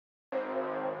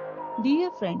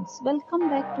Dear friends, welcome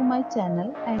back to my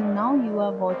channel and now you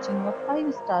are watching a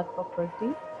 5-star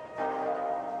property.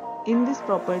 In this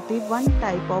property, one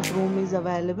type of room is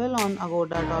available on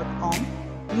agoda.com.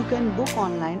 You can book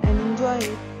online and enjoy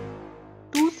it.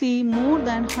 To see more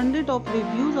than 100 of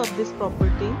reviews of this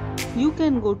property, you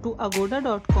can go to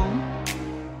agoda.com.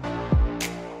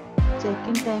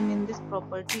 Check-in time in this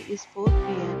property is 4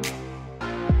 p.m.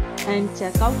 and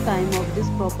check-out time of this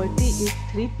property is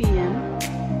 3 p.m.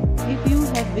 If you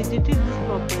have visited this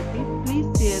property, please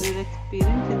share your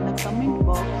experience in the comment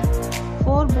box.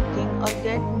 For booking or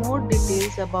get more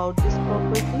details about this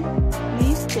property,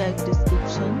 please check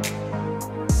description.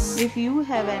 If you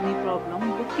have any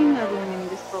problem booking a room in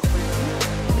this property,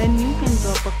 then you can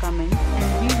drop a comment and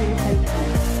we will help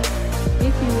you.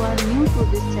 If you are new to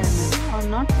this channel or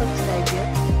not subscribed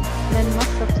yet, then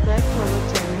must subscribe to our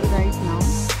channel right now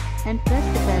and press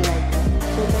the bell icon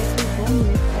so that you don't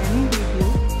miss any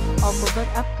video of our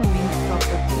upcoming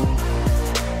property.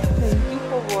 Thank you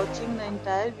for watching the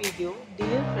entire video.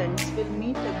 Dear friends, we'll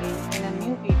meet again in a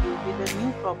new video with a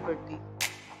new property.